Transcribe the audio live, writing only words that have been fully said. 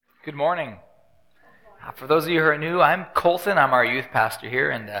Good morning. For those of you who are new, I'm Colton. I'm our youth pastor here,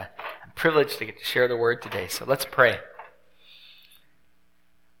 and I'm privileged to get to share the word today. So let's pray.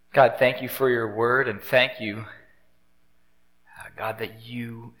 God, thank you for your word, and thank you, God, that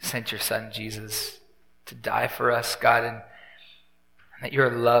you sent your son Jesus to die for us, God, and that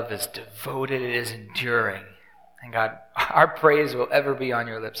your love is devoted, it is enduring. And God, our praise will ever be on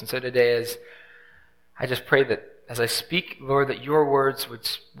your lips. And so today, I just pray that as I speak, Lord, that your words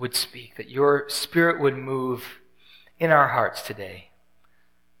would speak, that your spirit would move in our hearts today.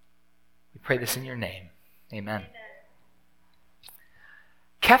 We pray this in your name. Amen.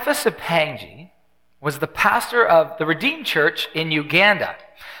 Kepha Sepangi was the pastor of the Redeemed Church in Uganda,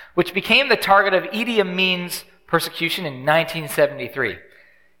 which became the target of Idi Amin's persecution in 1973.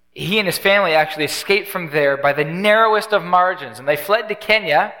 He and his family actually escaped from there by the narrowest of margins, and they fled to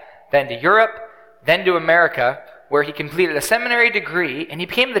Kenya, then to Europe, then to America, where he completed a seminary degree, and he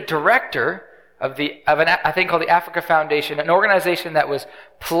became the director of a thing called the Africa Foundation, an organization that was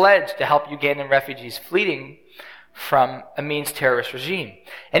pledged to help Ugandan refugees fleeing from Amin's terrorist regime.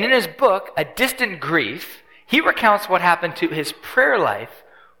 And in his book, A Distant Grief, he recounts what happened to his prayer life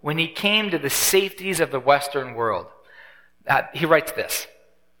when he came to the safeties of the Western world. He writes this: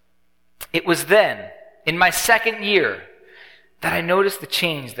 "It was then, in my second year, that I noticed the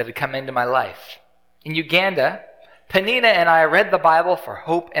change that had come into my life. In Uganda, Penina and I read the Bible for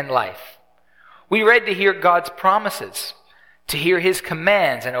hope and life. We read to hear God's promises, to hear his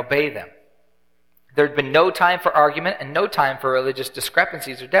commands and obey them. There had been no time for argument and no time for religious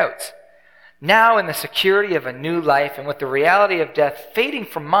discrepancies or doubts. Now, in the security of a new life and with the reality of death fading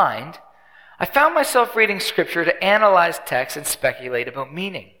from mind, I found myself reading Scripture to analyze texts and speculate about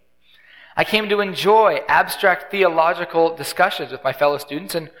meaning. I came to enjoy abstract theological discussions with my fellow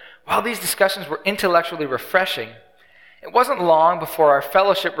students, and while these discussions were intellectually refreshing, it wasn't long before our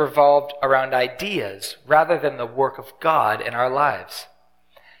fellowship revolved around ideas rather than the work of God in our lives.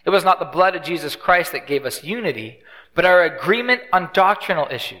 It was not the blood of Jesus Christ that gave us unity, but our agreement on doctrinal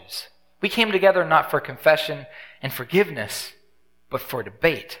issues. We came together not for confession and forgiveness, but for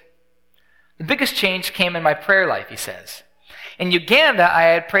debate. The biggest change came in my prayer life," he says. "In Uganda, I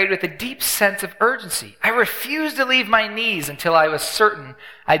had prayed with a deep sense of urgency. I refused to leave my knees until I was certain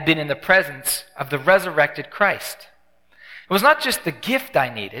I'd been in the presence of the resurrected Christ. It was not just the gift I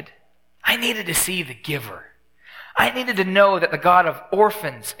needed to see the giver. I needed to know that the God of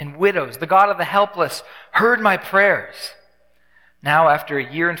orphans and widows, the God of the helpless, heard my prayers. Now, after a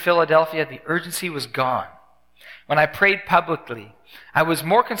year in Philadelphia, the urgency was gone. When I prayed publicly, I was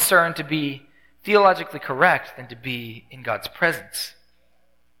more concerned to be theologically correct than to be in God's presence.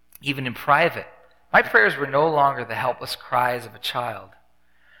 Even in private, my prayers were no longer the helpless cries of a child.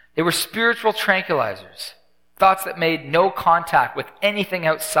 They were spiritual tranquilizers, thoughts that made no contact with anything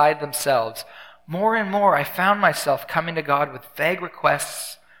outside themselves. More and more, I found myself coming to God with vague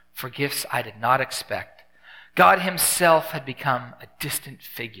requests for gifts I did not expect. God himself had become a distant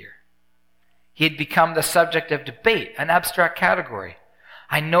figure. He had become the subject of debate, an abstract category.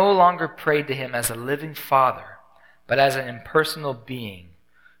 I no longer prayed to him as a living father, but as an impersonal being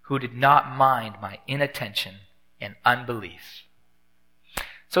who did not mind my inattention and unbelief."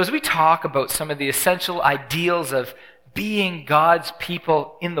 So as we talk about some of the essential ideals of being God's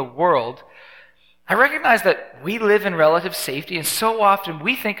people in the world, I recognize that we live in relative safety, and so often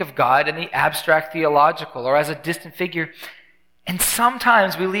we think of God in the abstract theological or as a distant figure, and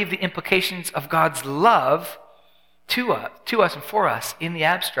sometimes we leave the implications of God's love to us and for us in the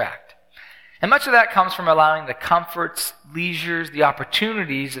abstract. And much of that comes from allowing the comforts, leisures, the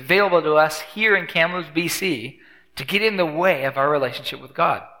opportunities available to us here in Kamloops, BC, to get in the way of our relationship with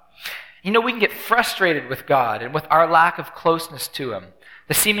God. We can get frustrated with God and with our lack of closeness to him,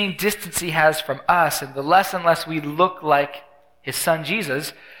 the seeming distance he has from us, and the less and less we look like his son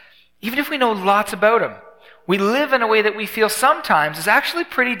Jesus, even if we know lots about him. We live in a way that we feel sometimes is actually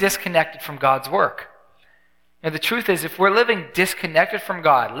pretty disconnected from God's work. The truth is, if we're living disconnected from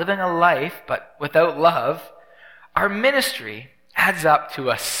God, living a life but without love, our ministry adds up to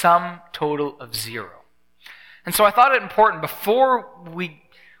a sum total of zero. And so I thought it important, before we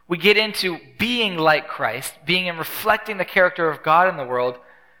get into being like Christ, being and reflecting the character of God in the world,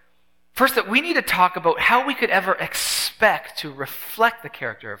 first that we need to talk about how we could ever expect to reflect the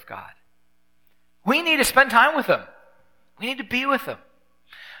character of God. We need to spend time with him. We need to be with him.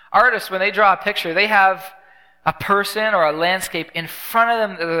 Artists, when they draw a picture, they have a person or a landscape in front of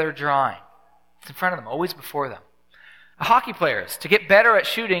them that they're drawing. It's in front of them, always before them. Hockey players, to get better at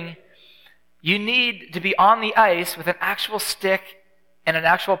shooting, you need to be on the ice with an actual stick and an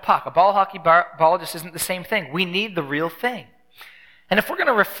actual puck. A ball hockey ball just isn't the same thing. We need the real thing. And if we're going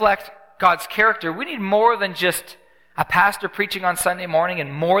to reflect God's character, we need more than just a pastor preaching on Sunday morning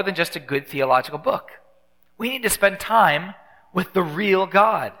and more than just a good theological book. We need to spend time with the real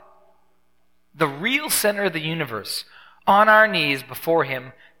God, the real center of the universe, on our knees before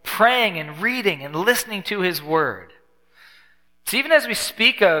him, praying and reading and listening to his word. So even as we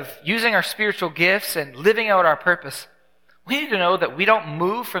speak of using our spiritual gifts and living out our purpose, we need to know that we don't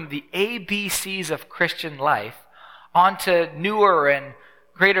move from the ABCs of Christian life onto newer and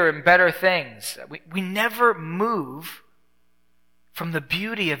greater and better things. We never move from the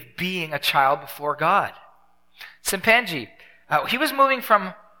beauty of being a child before God. Simpanji, he was moving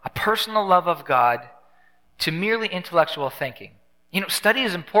from a personal love of God to merely intellectual thinking. Study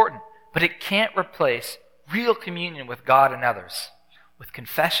is important, but it can't replace real communion with God and others, with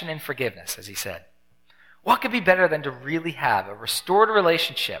confession and forgiveness, as he said. What could be better than to really have a restored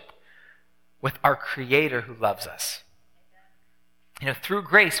relationship with our Creator who loves us? Through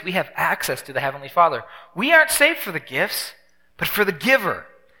grace, we have access to the Heavenly Father. We aren't saved for the gifts, but for the giver.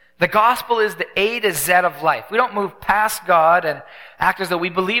 The gospel is the A to Z of life. We don't move past God and act as though we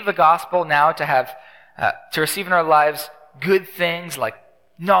believe the gospel now to receive in our lives good things like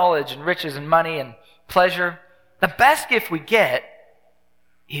knowledge and riches and money and pleasure. The best gift we get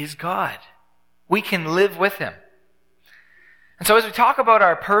is God. We can live with him. And so as we talk about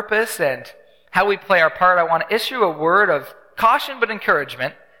our purpose and how we play our part, I want to issue a word of caution but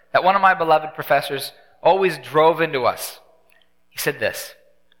encouragement that one of my beloved professors always drove into us. He said this: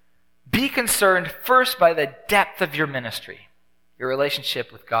 be concerned first by the depth of your ministry, your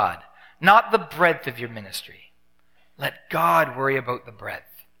relationship with God, not the breadth of your ministry. Let God worry about the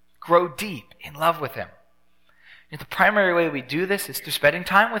breadth. Grow deep in love with him. The primary way we do this is through spending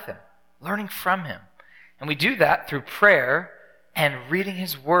time with him, learning from him. And we do that through prayer and reading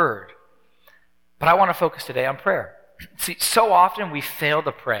his word. But I want to focus today on prayer. See, so often we fail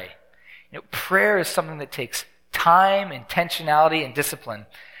to pray. Prayer is something that takes time, intentionality, and discipline.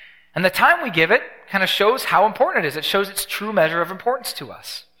 And the time we give it kind of shows how important it is. It shows its true measure of importance to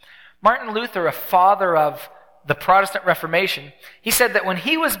us. Martin Luther, a father of the Protestant Reformation, he said that when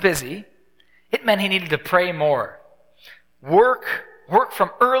he was busy, it meant he needed to pray more. Work from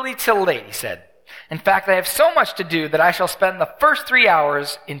early till late, he said. In fact, I have so much to do that I shall spend the first 3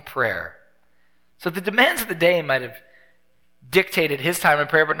 hours in prayer. So the demands of the day might have dictated his time in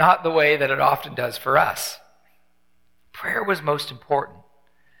prayer, but not the way that it often does for us. Prayer was most important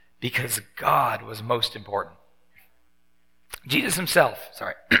because God was most important. Jesus himself,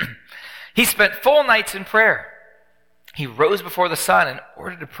 he spent full nights in prayer. He rose before the sun in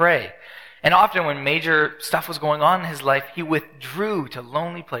order to pray. And often when major stuff was going on in his life, he withdrew to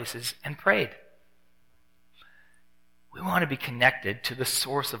lonely places and prayed. We want to be connected to the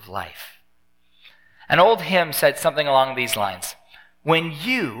source of life. An old hymn said something along these lines: when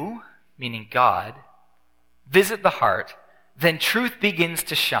you, meaning God, visit the heart, then truth begins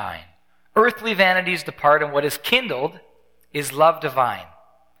to shine. Earthly vanities depart, and what is kindled is love divine.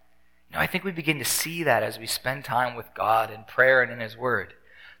 I think we begin to see that as we spend time with God in prayer and in his word.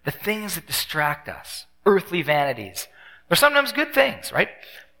 The things that distract us, earthly vanities, they're sometimes good things, right?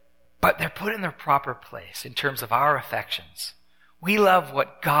 But they're put in their proper place in terms of our affections. We love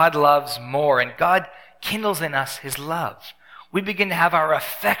what God loves more, and God kindles in us his love. We begin to have our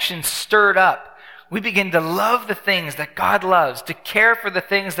affections stirred up. We begin to love the things that God loves, to care for the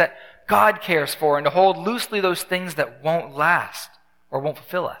things that God cares for, and to hold loosely those things that won't last or won't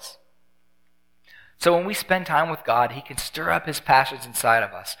fulfill us. So when we spend time with God, he can stir up his passions inside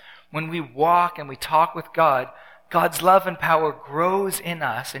of us. When we walk and we talk with God, God's love and power grows in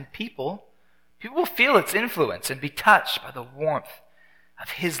us, and people will feel its influence and be touched by the warmth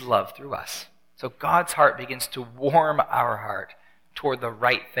of his love through us. So God's heart begins to warm our heart toward the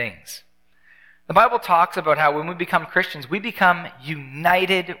right things. The Bible talks about how when we become Christians, we become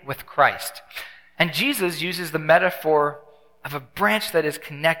united with Christ. And Jesus uses the metaphor of a branch that is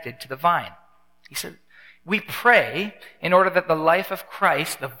connected to the vine. He said, we pray in order that the life of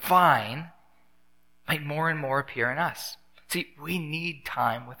Christ, the vine, might more and more appear in us. See, we need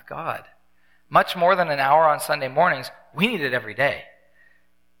time with God. Much more than an hour on Sunday mornings, we need it every day.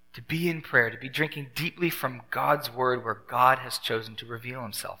 To be in prayer, to be drinking deeply from God's word where God has chosen to reveal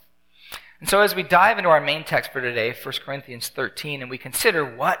himself. And so as we dive into our main text for today, 1 Corinthians 13, and we consider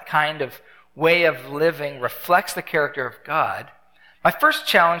what kind of way of living reflects the character of God, my first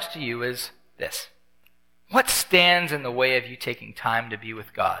challenge to you is this: what stands in the way of you taking time to be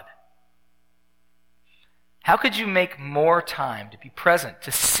with God? How could you make more time to be present,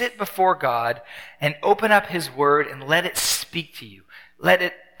 to sit before God and open up his word and let it speak to you? Let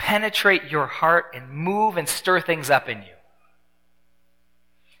it penetrate your heart and move and stir things up in you.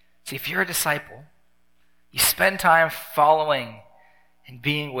 See, if you're a disciple, you spend time following and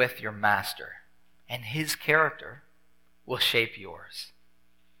being with your master, and his character will shape yours.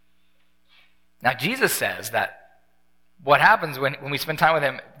 Now, Jesus says that what happens when we spend time with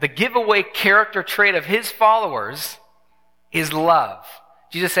him, the giveaway character trait of his followers is love.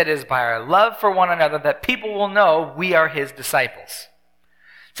 Jesus said it is by our love for one another that people will know we are his disciples.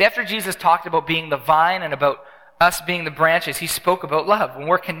 See, after Jesus talked about being the vine and about us being the branches, he spoke about love. When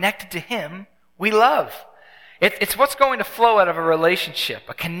we're connected to him, we love. It's what's going to flow out of a relationship,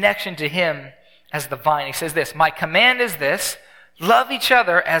 a connection to him as the vine. He says this, my command is this, love each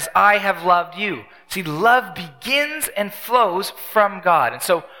other as I have loved you. See, love begins and flows from God. And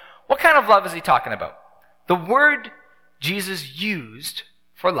so, what kind of love is he talking about? The word Jesus used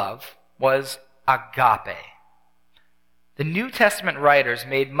for love was agape. The New Testament writers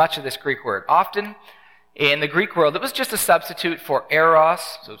made much of this Greek word. Often, in the Greek world, it was just a substitute for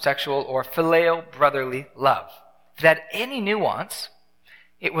eros, so sexual, or phileo, brotherly love. If it had any nuance,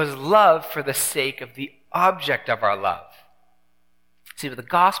 it was love for the sake of the object of our love. See, with the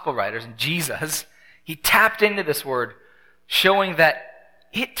gospel writers and Jesus, he tapped into this word, showing that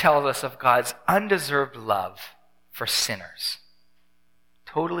it tells us of God's undeserved love for sinners.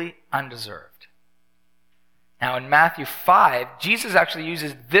 Totally undeserved. Now, in Matthew 5, Jesus actually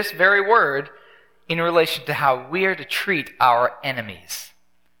uses this very word in relation to how we are to treat our enemies.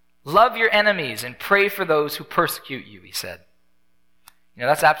 Love your enemies and pray for those who persecute you, he said. You know,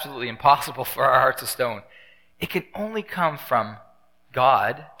 that's absolutely impossible for our hearts of stone. It can only come from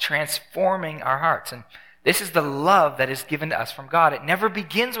God transforming our hearts. And this is the love that is given to us from God. It never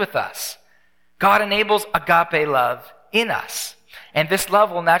begins with us. God enables agape love in us. And this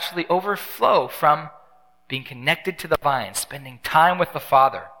love will naturally overflow from being connected to the vine, spending time with the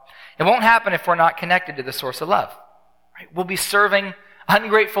Father. It won't happen if we're not connected to the source of love. Right? We'll be serving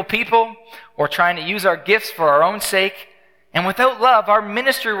ungrateful people or trying to use our gifts for our own sake. And without love, our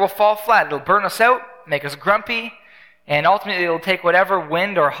ministry will fall flat. It'll burn us out, make us grumpy, and ultimately it'll take whatever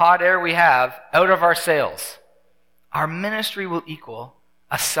wind or hot air we have out of our sails. Our ministry will equal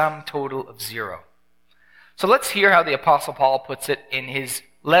a sum total of 0. So let's hear how the Apostle Paul puts it in his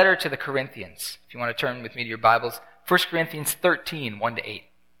letter to the Corinthians. If you want to turn with me to your Bibles, 1 Corinthians 13, 1-8.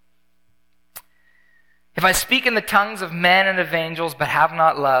 If I speak in the tongues of men and of angels but have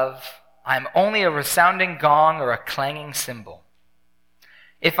not love, I am only a resounding gong or a clanging cymbal.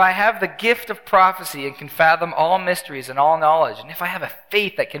 If I have the gift of prophecy and can fathom all mysteries and all knowledge, and if I have a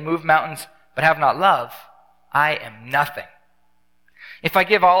faith that can move mountains but have not love, I am nothing. If I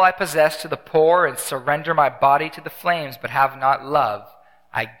give all I possess to the poor and surrender my body to the flames but have not love,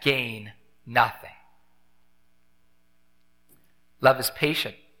 I gain nothing. Love is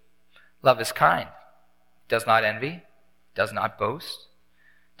patient. Love is kind. Does not envy. Does not boast.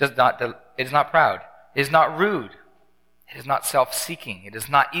 It is not proud. It is not rude. It is not self-seeking. It is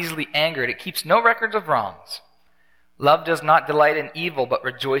not easily angered. It keeps no records of wrongs. Love does not delight in evil, but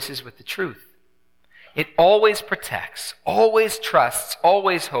rejoices with the truth. It always protects, always trusts,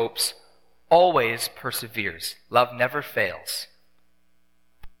 always hopes, always perseveres. Love never fails.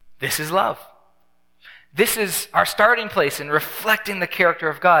 This is love. This is our starting place in reflecting the character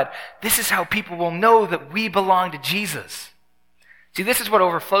of God. This is how people will know that we belong to Jesus. See, this is what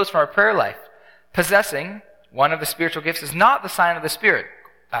overflows from our prayer life. Possessing one of the spiritual gifts is not the sign of the Spirit.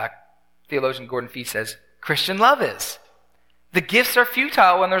 Theologian Gordon Fee says, Christian love is. The gifts are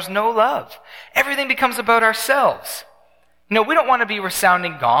futile when there's no love. Everything becomes about ourselves. You know, we don't want to be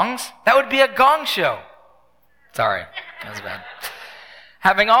resounding gongs. That would be a gong show. Sorry, that was bad.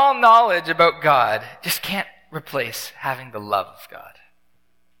 Having all knowledge about God just can't replace having the love of God.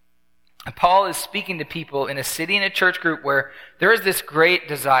 And Paul is speaking to people in a city and a church group where there is this great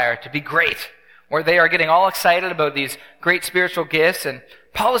desire to be great, where they are getting all excited about these great spiritual gifts. And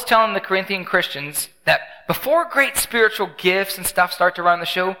Paul is telling the Corinthian Christians that before great spiritual gifts and stuff start to run the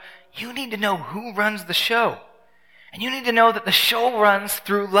show, you need to know who runs the show. And you need to know that the show runs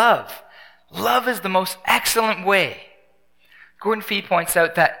through love. Love is the most excellent way. Gordon Fee points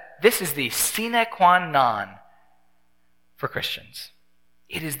out that this is the sine qua non for Christians.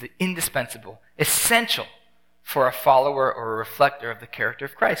 It is the indispensable, essential for a follower or a reflector of the character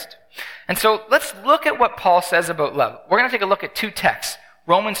of Christ. And so let's look at what Paul says about love. We're going to take a look at two texts,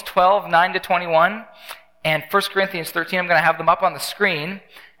 Romans 12, 9-21, and 1 Corinthians 13. I'm going to have them up on the screen, and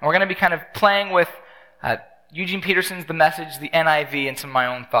we're going to be kind of playing with Eugene Peterson's The Message, the NIV, and some of my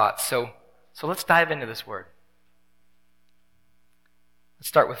own thoughts. So let's dive into this word. Let's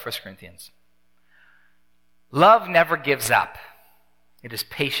start with 1 Corinthians. Love never gives up. It is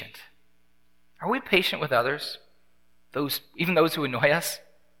patient. Are we patient with others? Even those who annoy us?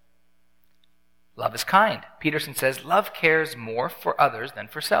 Love is kind. Peterson says, love cares more for others than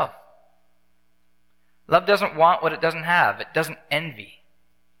for self. Love doesn't want what it doesn't have. It doesn't envy.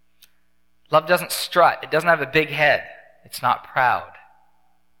 Love doesn't strut. It doesn't have a big head. It's not proud.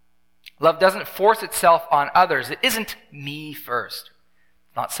 Love doesn't force itself on others. It isn't me first.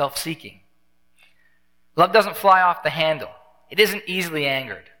 It's not self-seeking. Love doesn't fly off the handle. It isn't easily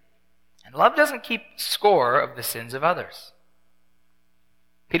angered. And love doesn't keep score of the sins of others.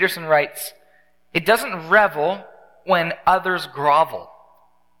 Peterson writes, it doesn't revel when others grovel.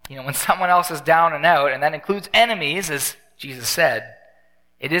 When someone else is down and out, and that includes enemies, as Jesus said,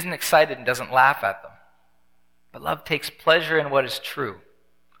 it isn't excited and doesn't laugh at them. But love takes pleasure in what is true.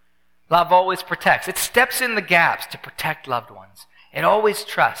 Love always protects. It steps in the gaps to protect loved ones. It always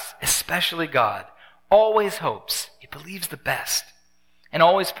trusts, especially God. Always hopes. It believes the best. And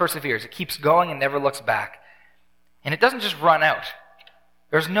always perseveres. It keeps going and never looks back. And it doesn't just run out.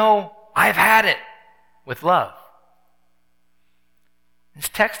 There's no, I've had it, with love. This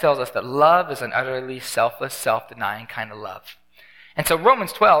text tells us that love is an utterly selfless, self-denying kind of love. And so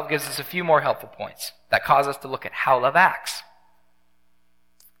Romans 12 gives us a few more helpful points that cause us to look at how love acts.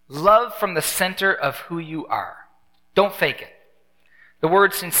 Love from the center of who you are. Don't fake it. The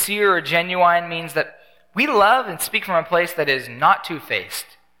word sincere or genuine means that we love and speak from a place that is not two-faced.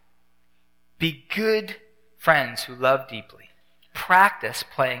 Be good friends who love deeply. Practice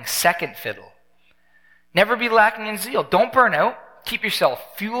playing second fiddle. Never be lacking in zeal. Don't burn out. Keep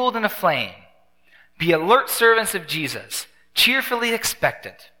yourself fueled and aflame. Be alert servants of Jesus, cheerfully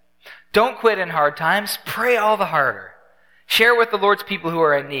expectant. Don't quit in hard times. Pray all the harder. Share with the Lord's people who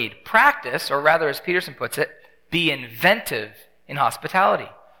are in need. Practice, or rather as Peterson puts it, be inventive in hospitality.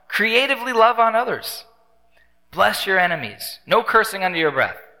 Creatively love on others. Bless your enemies. No cursing under your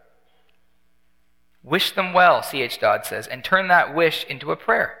breath. Wish them well, C.H. Dodd says, and turn that wish into a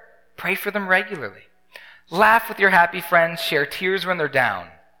prayer. Pray for them regularly. Laugh with your happy friends. Share tears when they're down.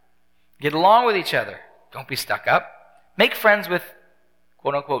 Get along with each other. Don't be stuck up. Make friends with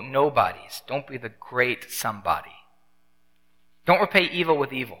quote-unquote nobodies. Don't be the great somebody. Don't repay evil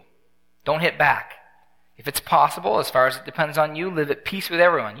with evil. Don't hit back. If it's possible, as far as it depends on you, live at peace with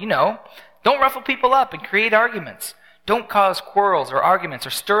everyone. Don't ruffle people up and create arguments. Don't cause quarrels or arguments or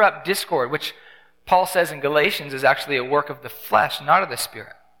stir up discord, which Paul says in Galatians is actually a work of the flesh, not of the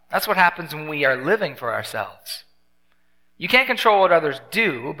Spirit. That's what happens when we are living for ourselves. You can't control what others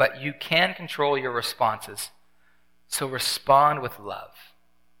do, but you can control your responses. So respond with love.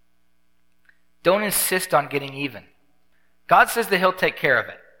 Don't insist on getting even. God says that he'll take care of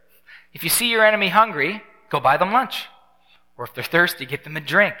it. If you see your enemy hungry, go buy them lunch. Or if they're thirsty, get them a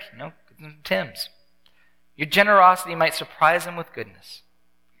drink. Get them Tim's. Your generosity might surprise them with goodness.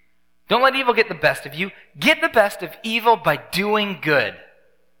 Don't let evil get the best of you. Get the best of evil by doing good.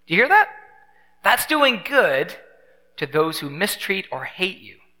 Do you hear that? That's doing good to those who mistreat or hate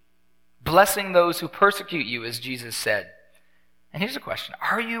you. Blessing those who persecute you, as Jesus said. And here's a question.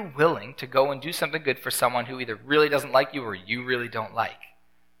 Are you willing to go and do something good for someone who either really doesn't like you or you really don't like?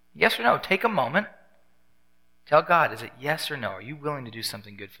 Yes or no? Take a moment. Tell God, is it yes or no? Are you willing to do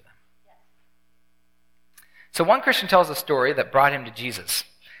something good for them? Yes. So one Christian tells a story that brought him to Jesus.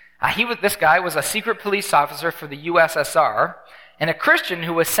 This guy was a secret police officer for the USSR, and a Christian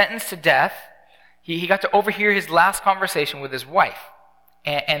who was sentenced to death. He got to overhear his last conversation with his wife.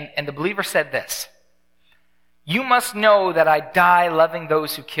 And the believer said this: "You must know that I die loving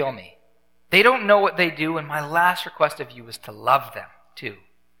those who kill me. They don't know what they do, and my last request of you is to love them too.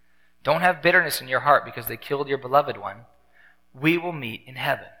 Don't have bitterness in your heart because they killed your beloved one. We will meet in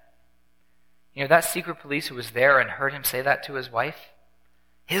heaven." That secret police who was there and heard him say that to his wife,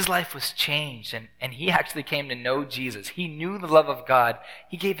 his life was changed, and he actually came to know Jesus. He knew the love of God.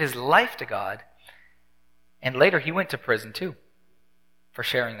 He gave his life to God, and later he went to prison too for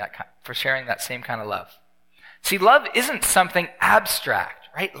sharing that same kind of love. See, love isn't something abstract,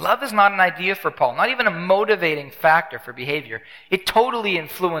 right? Love is not an idea for Paul, not even a motivating factor for behavior. It totally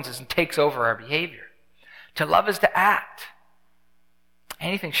influences and takes over our behavior. To love is to act.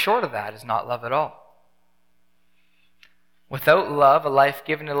 Anything short of that is not love at all. Without love, a life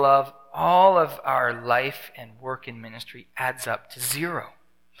given to love, all of our life and work in ministry adds up to zero.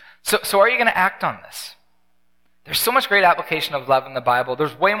 So are you going to act on this? There's so much great application of love in the Bible.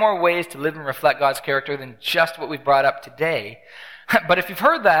 There's way more ways to live and reflect God's character than just what we've brought up today. But if you've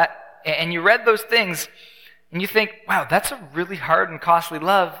heard that and you read those things and you think, wow, that's a really hard and costly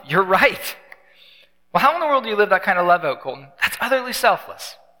love, you're right. Well, how in the world do you live that kind of love out, Colton? That's utterly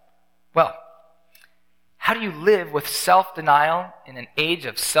selfless. Well, how do you live with self-denial in an age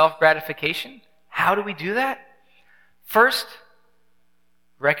of self-gratification? How do we do that? First,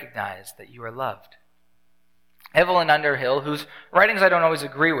 recognize that you are loved. Evelyn Underhill, whose writings I don't always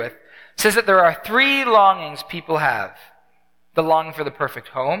agree with, says that there are 3 longings people have. The longing for the perfect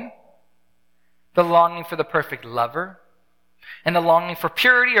home, the longing for the perfect lover, and the longing for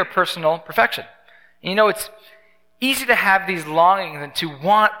purity or personal perfection. And it's easy to have these longings and to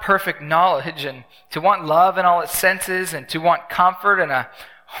want perfect knowledge and to want love in all its senses and to want comfort and a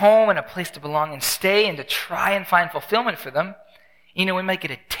home and a place to belong and stay and to try and find fulfillment for them. We might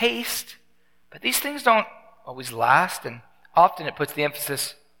get a taste, but these things don't always last, and often it puts the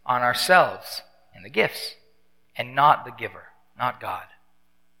emphasis on ourselves and the gifts and not the giver, not God.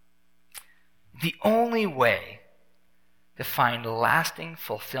 The only way to find lasting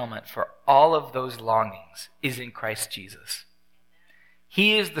fulfillment for all of those longings is in Christ Jesus.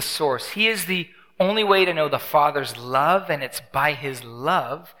 He is the source. He is the only way to know the Father's love, and it's by his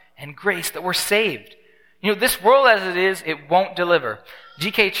love and grace that we're saved. This world as it is, it won't deliver.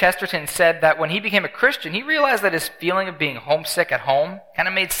 G.K. Chesterton said that when he became a Christian, he realized that his feeling of being homesick at home kind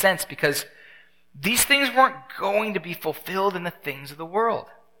of made sense because these things weren't going to be fulfilled in the things of the world.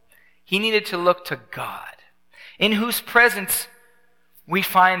 He needed to look to God, in whose presence we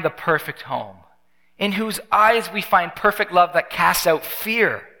find the perfect home, in whose eyes we find perfect love that casts out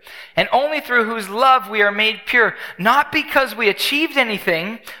fear, and only through whose love we are made pure, not because we achieved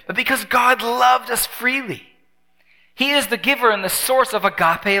anything, but because God loved us freely. He is the giver and the source of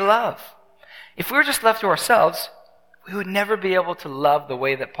agape love. If we were just left to ourselves, we would never be able to love the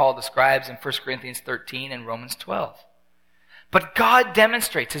way that Paul describes in 1 Corinthians 13 and Romans 12. But God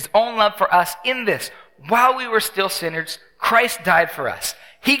demonstrates his own love for us in this. While we were still sinners, Christ died for us.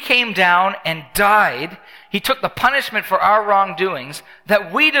 He came down and died. He took the punishment for our wrongdoings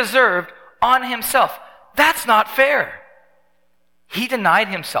that we deserved on himself. That's not fair. He denied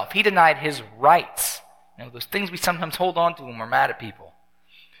himself. He denied his rights. Those things we sometimes hold on to when we're mad at people.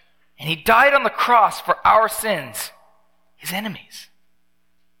 And he died on the cross for our sins, his enemies.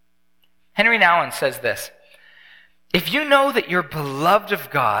 Henry Nouwen says this: if you know that you're beloved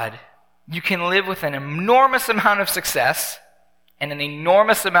of God, you can live with an enormous amount of success and an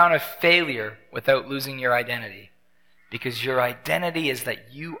enormous amount of failure without losing your identity, because your identity is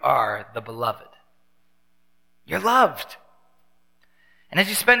that you are the beloved. You're loved. And as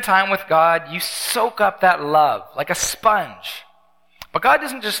you spend time with God, you soak up that love like a sponge. But God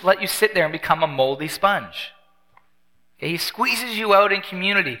doesn't just let you sit there and become a moldy sponge. Okay, he squeezes you out in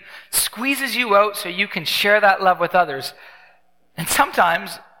community, squeezes you out so you can share that love with others. And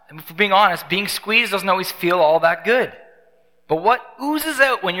sometimes, if we're being honest, being squeezed doesn't always feel all that good. But what oozes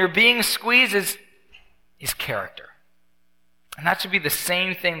out when you're being squeezed is character. And that should be the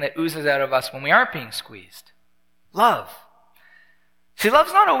same thing that oozes out of us when we aren't being squeezed. Love. See,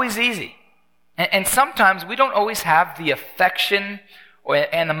 love's not always easy. And sometimes we don't always have the affection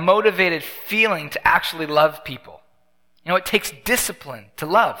and the motivated feeling to actually love people. It takes discipline to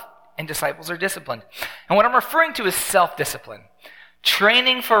love, and disciples are disciplined. And what I'm referring to is self-discipline.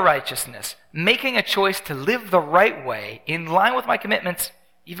 Training for righteousness, making a choice to live the right way in line with my commitments,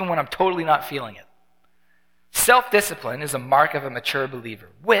 even when I'm totally not feeling it. Self-discipline is a mark of a mature believer,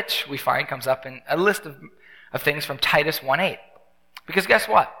 which we find comes up in a list of things from Titus 1:8. Because guess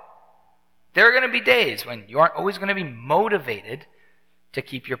what? There are going to be days when you aren't always going to be motivated to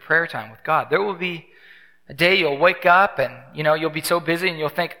keep your prayer time with God. There will be a day you'll wake up and, you'll be so busy and you'll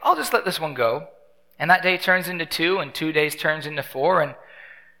think, I'll just let this one go. And that day turns into 2, and 2 days turns into 4, and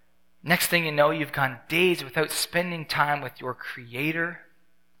next thing you know, you've gone days without spending time with your Creator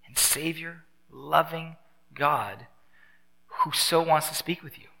and Savior, loving God, who so wants to speak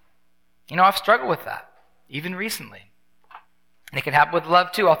with you. I've struggled with that, even recently. And it can happen with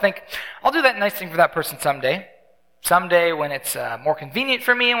love too. I'll think, I'll do that nice thing for that person someday. Someday when it's more convenient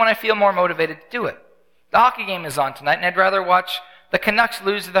for me and when I feel more motivated to do it. The hockey game is on tonight, and I'd rather watch the Canucks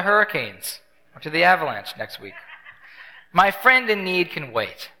lose to the Hurricanes or to the Avalanche next week. My friend in need can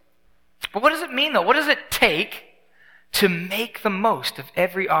wait. But what does it mean, though? What does it take to make the most of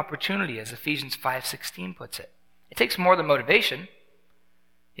every opportunity, as Ephesians 5:16 puts it? It takes more than motivation.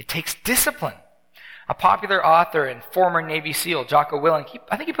 It takes discipline. A popular author and former Navy SEAL, Jocko Willink,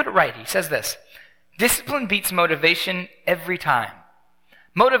 I think he put it right. He says this: discipline beats motivation every time.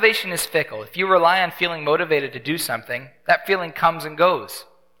 Motivation is fickle. If you rely on feeling motivated to do something, that feeling comes and goes.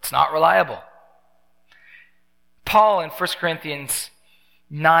 It's not reliable. Paul in 1 Corinthians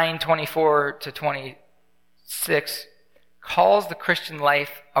 9:24-26 calls the Christian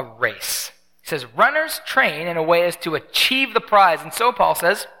life a race. He says, runners train in a way as to achieve the prize. And so Paul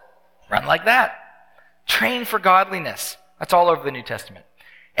says, run like that. Train for godliness. That's all over the New Testament.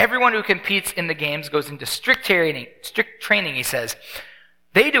 Everyone who competes in the games goes into strict training, he says,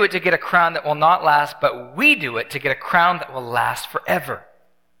 They do it to get a crown that will not last, but we do it to get a crown that will last forever.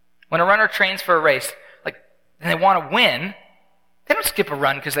 When a runner trains for a race, and they want to win, they don't skip a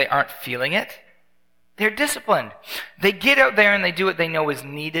run because they aren't feeling it. They're disciplined. They get out there and they do what they know is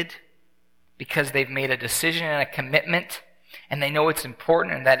needed because they've made a decision and a commitment, and they know it's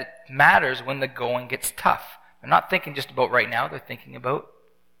important and that it matters when the going gets tough. They're not thinking just about right now, they're thinking about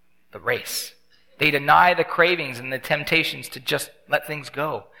the race. They deny the cravings and the temptations to just let things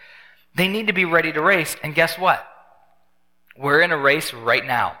go. They need to be ready to race, and guess what? We're in a race right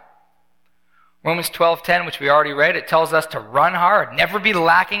now. Romans 12:10, which we already read, it tells us to run hard, never be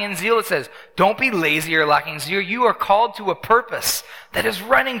lacking in zeal. It says, don't be lazy or lacking in zeal. You are called to a purpose that is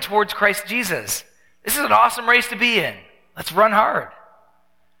running towards Christ Jesus. This is an awesome race to be in. Let's run hard.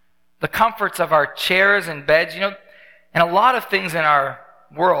 The comforts of our chairs and beds, and a lot of things in our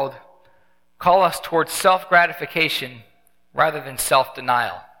world call us towards self-gratification rather than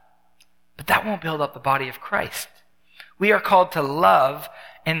self-denial. But that won't build up the body of Christ. We are called to love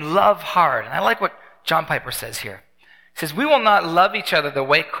and love hard. And I like what John Piper says here. He says, we will not love each other the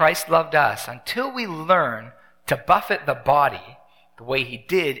way Christ loved us until we learn to buffet the body the way he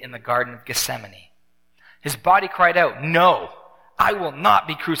did in the Garden of Gethsemane. His body cried out, no, I will not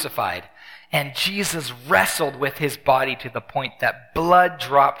be crucified. And Jesus wrestled with his body to the point that blood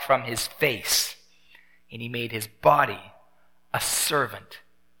dropped from his face. And he made his body a servant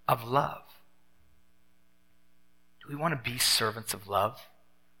of love. Do we want to be servants of love?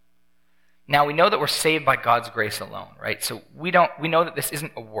 Now, we know that we're saved by God's grace alone, right? So we know that this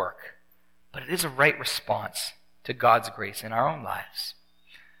isn't a work, but it is a right response to God's grace in our own lives.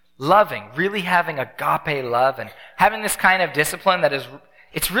 Loving, really having agape love and having this kind of discipline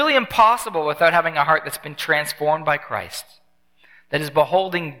it's really impossible without having a heart that's been transformed by Christ, that is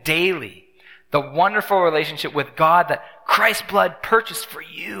beholding daily the wonderful relationship with God that Christ's blood purchased for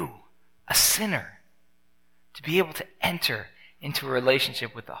you, a sinner, to be able to enter into a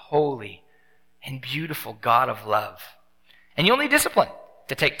relationship with the holy and beautiful God of love. And you'll need discipline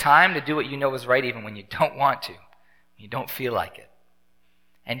to take time to do what you know is right even when you don't want to, when you don't feel like it.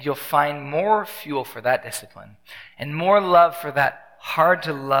 And you'll find more fuel for that discipline and more love for that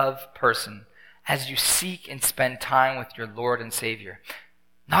hard-to-love person as you seek and spend time with your Lord and Savior.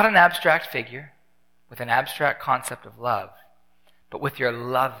 Not an abstract figure with an abstract concept of love, but with your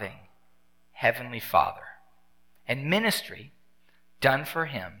loving Heavenly Father. And ministry done for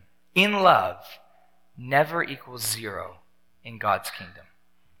him in love never equals zero in God's kingdom.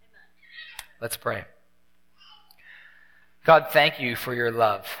 Let's pray. God, thank you for your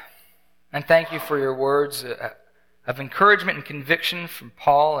love. And thank you for your words of encouragement and conviction from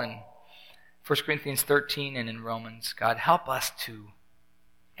Paul in 1 Corinthians 13 and in Romans. God, help us to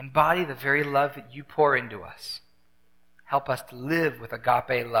embody the very love that you pour into us. Help us to live with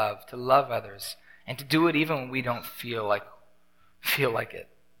agape love, to love others, and to do it even when we don't feel like it.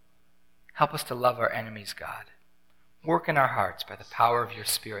 Help us to love our enemies, God. Work in our hearts by the power of your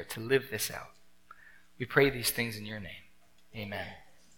Spirit to live this out. We pray these things in your name. Amen.